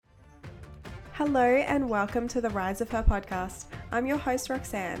Hello and welcome to the Rise of Her podcast. I'm your host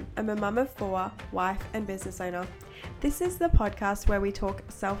Roxanne. I'm a mum of 4, wife and business owner. This is the podcast where we talk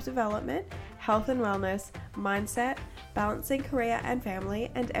self-development, health and wellness, mindset, balancing career and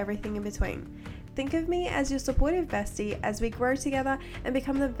family, and everything in between. Think of me as your supportive bestie as we grow together and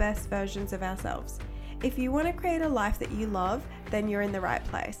become the best versions of ourselves. If you want to create a life that you love, then you're in the right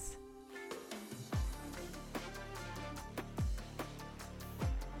place.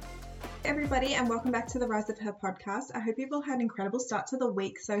 Everybody, and welcome back to the Rise of Her podcast. I hope you've all had an incredible start to the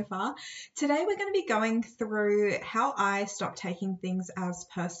week so far. Today we're going to be going through how I stopped taking things as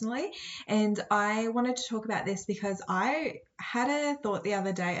personally, and I wanted to talk about this because I had a thought the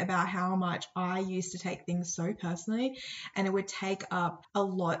other day about how much I used to take things so personally, and it would take up a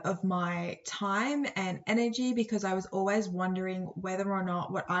lot of my time and energy because I was always wondering whether or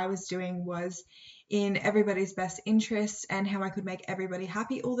not what I was doing was in everybody's best interest and how I could make everybody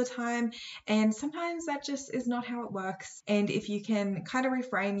happy all the time. And sometimes that just is not how it works. And if you can kind of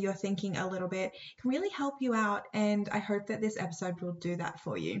reframe your thinking a little bit, it can really help you out. And I hope that this episode will do that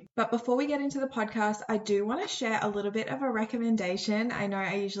for you. But before we get into the podcast, I do want to share a little bit of a recommendation. I know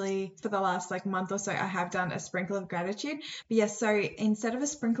I usually, for the last month or so, I have done a sprinkle of gratitude. But yes, so instead of a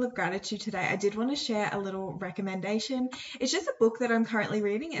sprinkle of gratitude today, I did want to share a little recommendation. It's just a book that I'm currently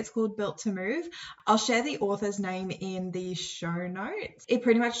reading. It's called Built to Move. I'll share the author's name in the show notes. It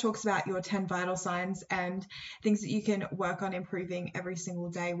pretty much talks about your 10 vital signs and things that you can work on improving every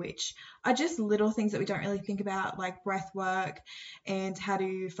single day, which are just little things that we don't really think about, like breath work and how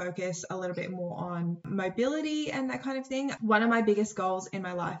to focus a little bit more on mobility and that kind of thing. One of my biggest goals in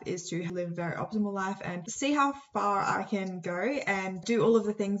my life is to live a very optimal life and see how far I can go and do all of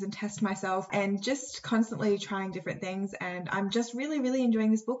the things and test myself and just constantly trying different things. And I'm just really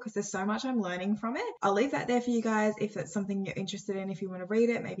enjoying this book because there's so much I'm learning from it. I'll leave that there for you guys if that's something you're interested in. If you want to read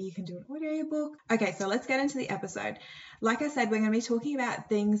it, maybe you can do an audiobook. Okay, so let's get into the episode. Like I said, we're going to be talking about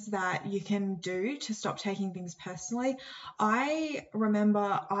things that you can do to stop taking things personally. I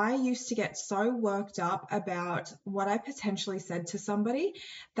remember I used to get so worked up about what I potentially said to somebody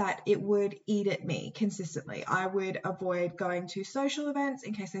that it would eat at me consistently. I would avoid going to social events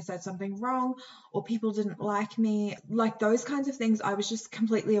in case I said something wrong or people didn't like me. Like those kinds of things I was just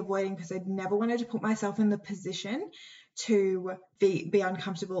completely avoiding because I never wanted to put myself in the position to be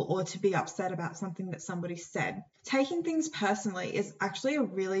uncomfortable or to be upset about something that somebody said. Taking things personally is actually a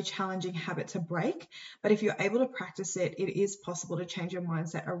really challenging habit to break, but if you're able to practice it, it is possible to change your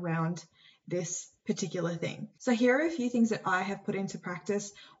mindset around this particular thing. So here are a few things that I have put into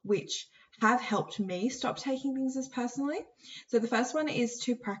practice which have helped me stop taking things as personally. So the first one is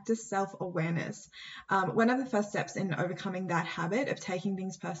to practice self-awareness. One of the first steps in overcoming that habit of taking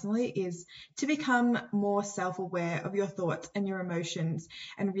things personally is to become more self-aware of your thoughts and your emotions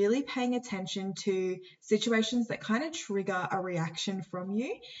and really paying attention to situations that kind of trigger a reaction from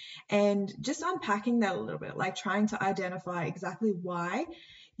you and just unpacking that a little bit, like trying to identify exactly why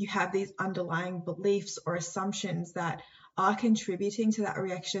you have these underlying beliefs or assumptions that are contributing to that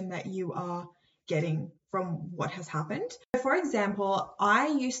reaction that you are getting from what has happened. For example, I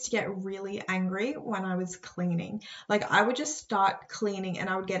used to get really angry when I was cleaning. Like I would just start cleaning and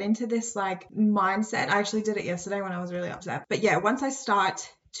I would get into this mindset. I actually did it yesterday when I was really upset. But yeah, once I start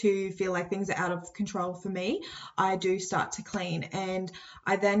to feel like things are out of control for me, I do start to clean, and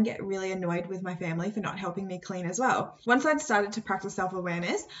I then get really annoyed with my family for not helping me clean as well. Once I'd started to practice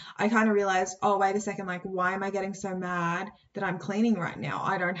self-awareness, I kind of realized, oh, wait a second, why am I getting so mad that I'm cleaning right now?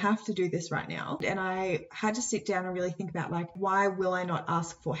 I don't have to do this right now. And I had to sit down and really think about why will I not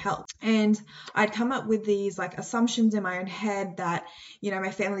ask for help? And I'd come up with these assumptions in my own head that,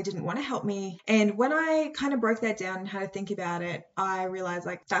 my family didn't want to help me. And when I kind of broke that down and had to think about it, I realized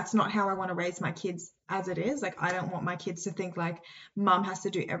that's not how I want to raise my kids as it is. I don't want my kids to think mum has to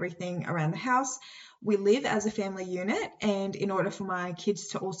do everything around the house. We live as a family unit, and in order for my kids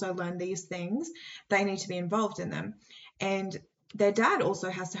to also learn these things, they need to be involved in them. And their dad also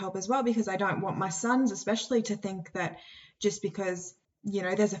has to help as well, because I don't want my sons especially to think that just because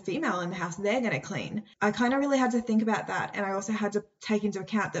there's a female in the house, they're going to clean. I kind of really had to think about that. And I also had to take into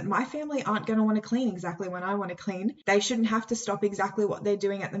account that my family aren't going to want to clean exactly when I want to clean. They shouldn't have to stop exactly what they're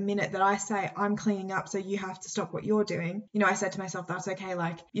doing at the minute that I say I'm cleaning up, so you have to stop what you're doing. I said to myself, that's okay.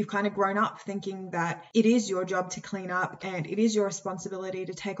 You've kind of grown up thinking that it is your job to clean up and it is your responsibility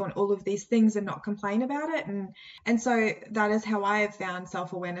to take on all of these things and not complain about it. And so that is how I have found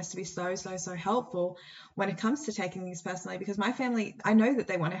self-awareness to be so helpful when it comes to taking things personally, because my family, I know that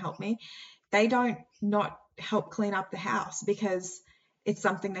they want to help me. They don't not help clean up the house because it's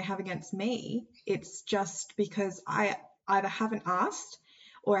something they have against me. It's just because I either haven't asked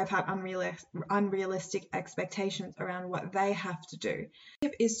or have had unrealistic expectations around what they have to do.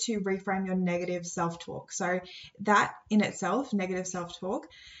 Tip is to reframe your negative self-talk. So that in itself, negative self-talk,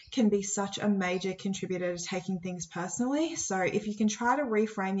 can be such a major contributor to taking things personally. So if you can try to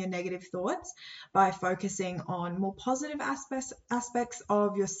reframe your negative thoughts by focusing on more positive aspects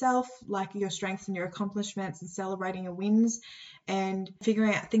of yourself, like your strengths and your accomplishments, and celebrating your wins and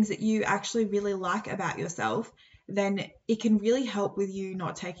figuring out things that you actually really like about yourself, then it can really help with you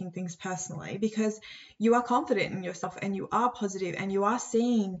not taking things personally, because you are confident in yourself and you are positive and you are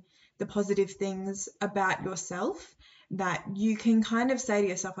seeing the positive things about yourself, that you can kind of say to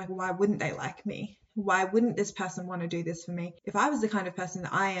yourself, like, why wouldn't they like me? Why wouldn't this person want to do this for me? If I was the kind of person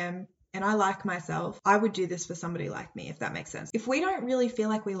that I am and I like myself, I would do this for somebody like me, if that makes sense. If we don't really feel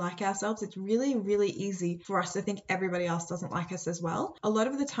like we like ourselves, it's really, really easy for us to think everybody else doesn't like us as well. A lot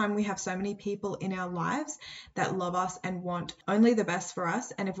of the time we have so many people in our lives that love us and want only the best for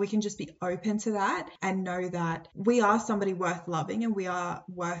us. And if we can just be open to that and know that we are somebody worth loving and we are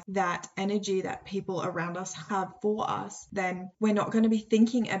worth that energy that people around us have for us, then we're not going to be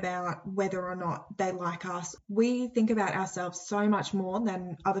thinking about whether or not they like us. We think about ourselves so much more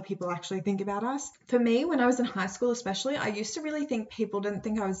than other people actually think about us. For me, when I was in high school especially, I used to really think people didn't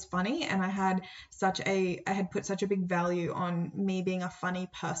think I was funny, and I had put such a big value on me being a funny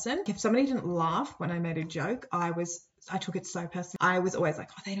person. If somebody didn't laugh when I made a joke, I took it so personally. I was always like,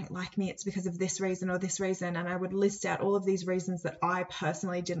 oh, they don't like me, it's because of this reason or this reason. And I would list out all of these reasons that I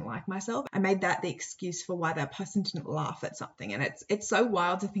personally didn't like myself. I made that the excuse for why that person didn't laugh at something. And it's so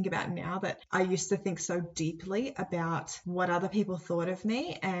wild to think about now that I used to think so deeply about what other people thought of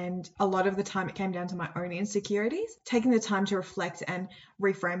me. And a lot of the time it came down to my own insecurities. Taking the time to reflect and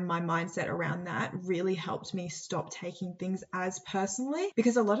reframe my mindset around that really helped me stop taking things as personally,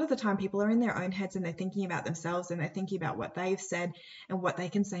 because a lot of the time people are in their own heads and they're thinking about themselves and they're thinking about what they've said and what they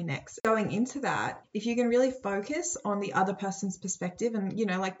can say next. Going into that, if you can really focus on the other person's perspective and,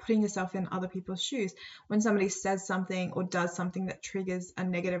 like putting yourself in other people's shoes, when somebody says something or does something that triggers a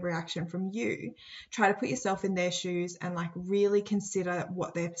negative reaction from you, try to put yourself in their shoes and like really consider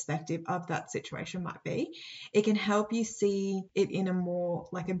what their perspective of that situation might be. It can help you see it in a more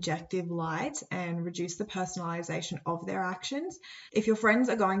like objective light and reduce the personalization of their actions. If your friends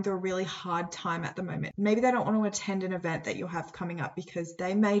are going through a really hard time at the moment, maybe they don't want to attend an event that you'll have coming up because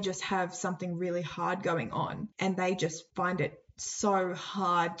they may just have something really hard going on and they just find it so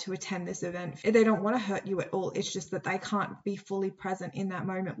hard to attend this event. They don't want to hurt you at all. It's just that they can't be fully present in that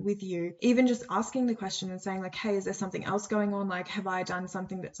moment with you. Even just asking the question and saying like, hey, is there something else going on? Like, have I done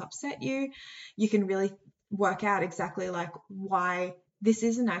something that's upset you? You can really work out exactly like why this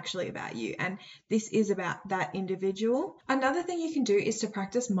isn't actually about you and this is about that individual. Another thing you can do is to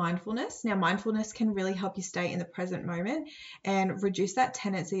practice mindfulness. Now, mindfulness can really help you stay in the present moment and reduce that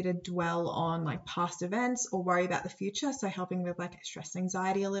tendency to dwell on like past events or worry about the future. So helping with like stress and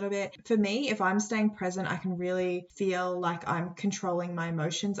anxiety a little bit. For me, if I'm staying present, I can really feel like I'm controlling my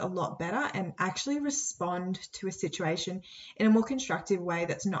emotions a lot better and actually respond to a situation in a more constructive way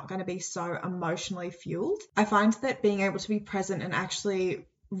that's not going to be so emotionally fueled. I find that being able to be present and actually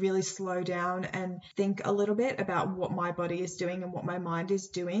really slow down and think a little bit about what my body is doing and what my mind is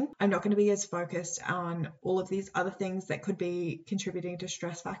doing. I'm not going to be as focused on all of these other things that could be contributing to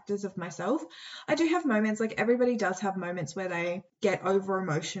stress factors of myself. I do have moments, like everybody does have moments where they get over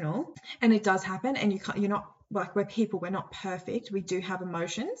emotional, and it does happen, and you're not like, we're people, we're not perfect. We do have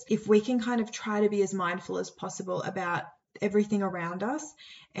emotions. If we can kind of try to be as mindful as possible about everything around us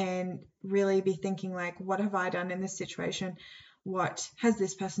and really be thinking like, what have I done in this situation? What has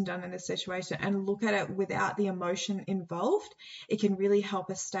this person done in this situation? And look at it without the emotion involved. It can really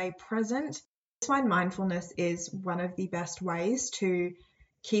help us stay present. I find mindfulness is one of the best ways to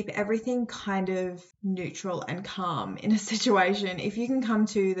keep everything kind of neutral and calm in a situation. If you can come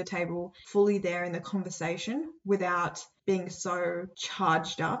to the table fully there in the conversation without being so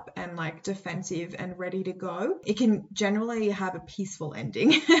charged up and like defensive and ready to go, it can generally have a peaceful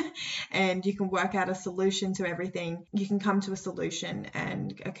ending and you can work out a solution to everything. You can come to a solution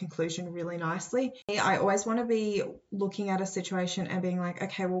and a conclusion really nicely. I always want to be looking at a situation and being like,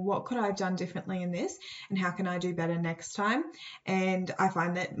 okay, well, what could I have done differently in this and how can I do better next time? And I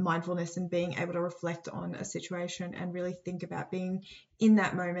find that mindfulness and being able to reflect on a situation and really think about being in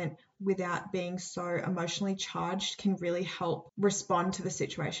that moment without being so emotionally charged can really help respond to the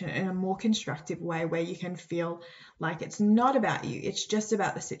situation in a more constructive way, where you can feel like it's not about you, it's just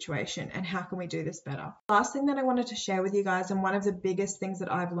about the situation and how can we do this better. Last thing that I wanted to share with you guys, and one of the biggest things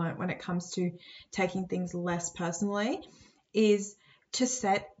that I've learned when it comes to taking things less personally, is to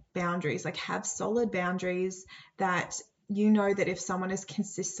set boundaries, like have solid boundaries that you know that if someone is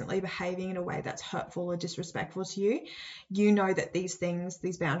consistently behaving in a way that's hurtful or disrespectful to you, you know that these things,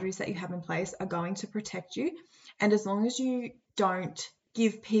 these boundaries that you have in place are going to protect you. And as long as you don't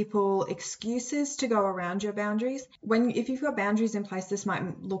give people excuses to go around your boundaries. If you've got boundaries in place, this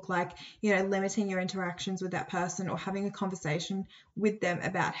might look like, limiting your interactions with that person or having a conversation with them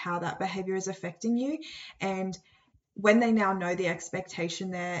about how that behavior is affecting you. And when they now know the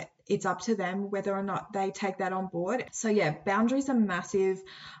expectation there, it's up to them whether or not they take that on board. So yeah, boundaries are massive.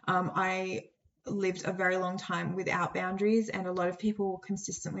 I lived a very long time without boundaries, and a lot of people were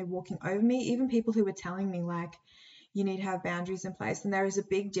consistently walking over me, even people who were telling me like, you need to have boundaries in place. And there is a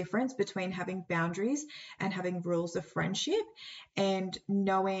big difference between having boundaries and having rules of friendship, and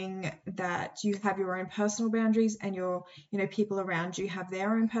knowing that you have your own personal boundaries and your, people around you have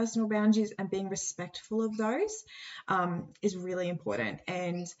their own personal boundaries, and being respectful of those is really important.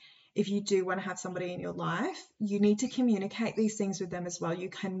 And if you do want to have somebody in your life, you need to communicate these things with them as well. You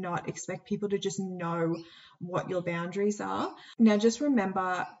cannot expect people to just know what your boundaries are. Now, just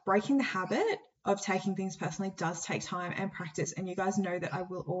remember, breaking the habit of taking things personally does take time and practice. And you guys know that I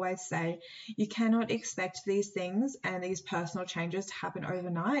will always say you cannot expect these things and these personal changes to happen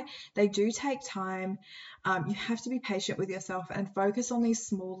overnight. They do take time. You have to be patient with yourself and focus on these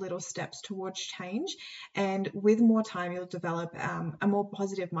small little steps towards change. And with more time, you'll develop a more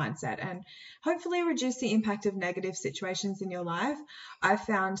positive mindset and hopefully reduce the impact of negative situations in your life. I've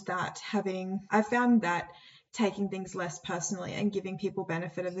found that taking things less personally and giving people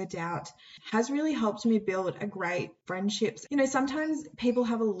benefit of the doubt has really helped me build a great friendships. Sometimes people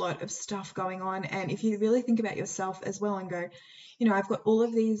have a lot of stuff going on, and if you really think about yourself as well and go, I've got all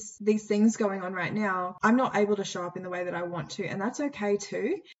of these things going on right now, I'm not able to show up in the way that I want to, and that's okay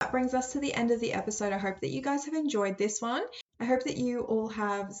too. That brings us to the end of the episode. I hope that you guys have enjoyed this one. I hope that you all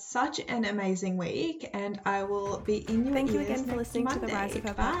have such an amazing week, and I will be in your Thank ears you again for listening Monday. to the Rise of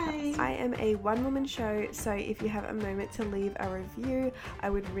Her podcast. I am a one-woman show, so if you have a moment to leave a review,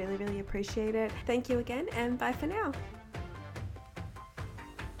 I would really, really appreciate it. Thank you again, and bye for now.